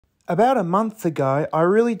About a month ago, I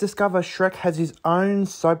really discovered Shrek has his own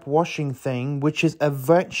soap washing thing, which is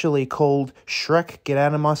eventually called Shrek Get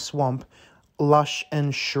Out of My Swamp, Lush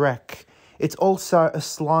and Shrek. It's also a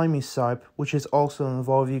slimy soap, which is also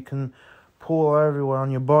involved. You can pour everywhere on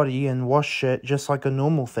your body and wash it just like a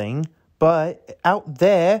normal thing. But out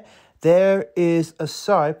there is a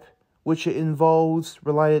soap which it involves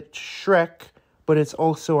related to Shrek, but it's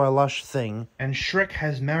also a Lush thing. And Shrek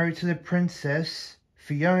has married to the princess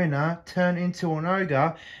Fiona, turned into an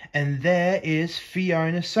ogre, and there is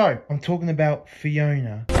Fiona soap. I'm talking about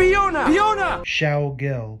Fiona. Fiona! Shower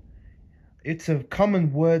girl. It's a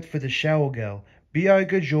common word for the shower girl. Be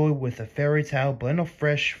ogre joy with a fairy tale blend of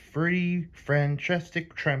fresh, fruity,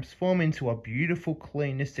 fantastic, transform into a beautiful,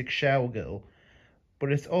 cleanistic shower girl.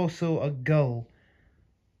 But it's also a gull.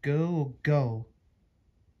 Girl or gull?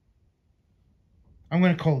 I'm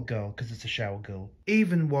going to call it girl because it's a shower girl.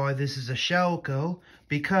 Even why this is a shower girl,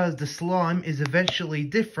 because the slime is eventually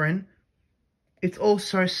different, it's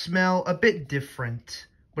also smell a bit different.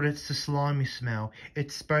 But it's the slimy smell.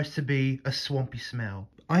 It's supposed to be a swampy smell.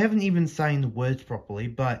 I haven't even saying the words properly,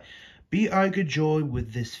 but be ogre joy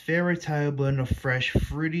with this fairy tale blend of fresh,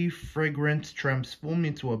 fruity, fragrance transformed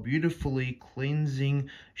into a beautifully cleansing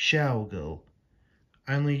shower girl.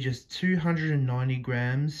 Only just 290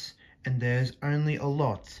 grams, and there's only a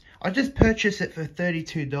lot. I just purchased it for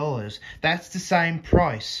 $32. That's the same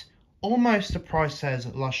price. Almost the price as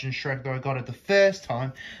Lush and Shrek that I got it the first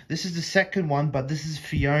time. This is the second one, but this is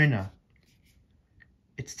Fiona.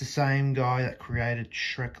 It's the same guy that created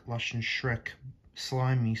Shrek, Lush and Shrek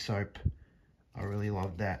slimy soap. I really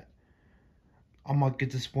love that. I might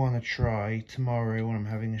get this one a try tomorrow when I'm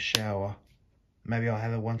having a shower. Maybe I'll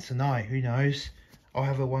have it one tonight, who knows? I'll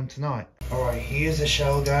have it one tonight. Alright, here's a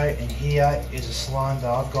shower guy, and here is a slime that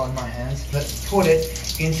I've got in my hands. Let's put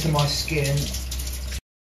it into my skin